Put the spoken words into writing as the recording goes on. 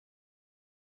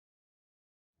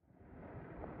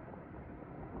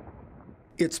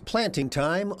It's planting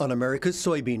time on America's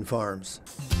soybean farms.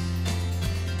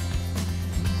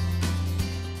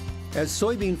 As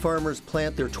soybean farmers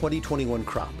plant their 2021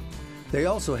 crop, they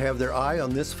also have their eye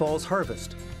on this fall's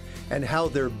harvest and how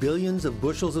their billions of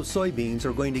bushels of soybeans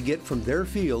are going to get from their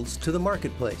fields to the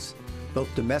marketplace,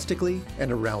 both domestically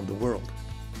and around the world.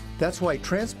 That's why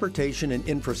transportation and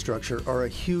infrastructure are a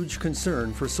huge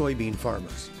concern for soybean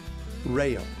farmers.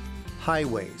 Rail,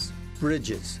 highways,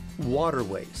 bridges,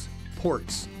 waterways,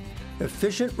 ports.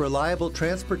 Efficient, reliable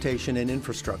transportation and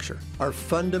infrastructure are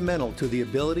fundamental to the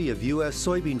ability of U.S.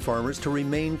 soybean farmers to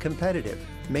remain competitive,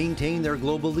 maintain their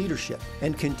global leadership,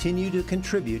 and continue to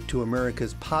contribute to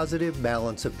America's positive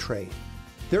balance of trade.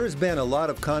 There has been a lot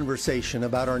of conversation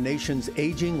about our nation's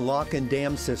aging lock and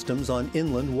dam systems on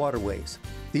inland waterways.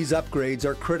 These upgrades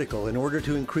are critical in order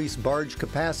to increase barge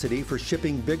capacity for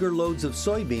shipping bigger loads of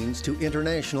soybeans to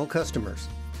international customers.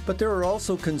 But there are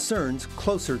also concerns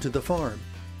closer to the farm.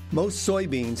 Most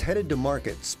soybeans headed to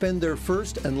market spend their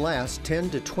first and last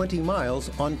 10 to 20 miles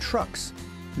on trucks.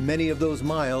 Many of those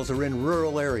miles are in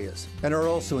rural areas and are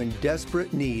also in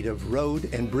desperate need of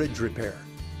road and bridge repair.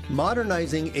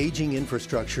 Modernizing aging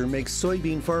infrastructure makes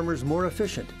soybean farmers more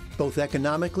efficient, both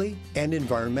economically and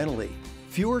environmentally.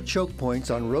 Fewer choke points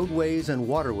on roadways and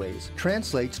waterways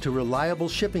translates to reliable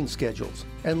shipping schedules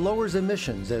and lowers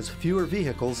emissions as fewer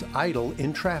vehicles idle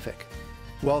in traffic.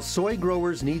 While soy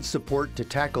growers need support to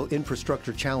tackle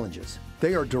infrastructure challenges,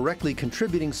 they are directly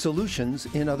contributing solutions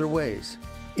in other ways.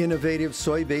 Innovative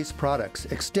soy-based products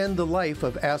extend the life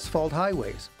of asphalt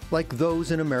highways, like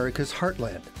those in America's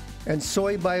heartland. And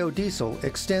soy biodiesel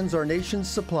extends our nation's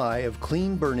supply of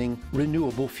clean-burning,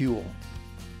 renewable fuel.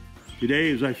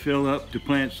 Today, as I fill up to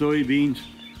plant soybeans,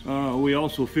 we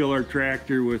also fill our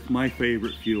tractor with my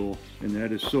favorite fuel, and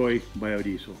that is soy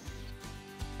biodiesel.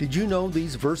 Did you know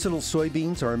these versatile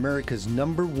soybeans are America's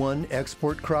 #1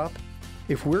 export crop?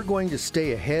 If we're going to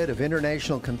stay ahead of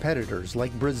international competitors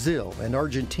like Brazil and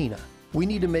Argentina, we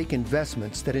need to make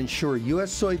investments that ensure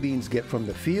U.S. soybeans get from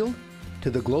the field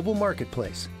to the global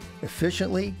marketplace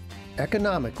efficiently,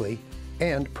 economically,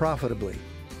 and profitably.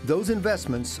 Those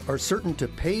investments are certain to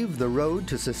pave the road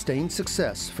to sustained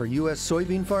success for U.S.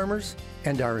 soybean farmers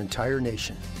and our entire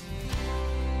nation.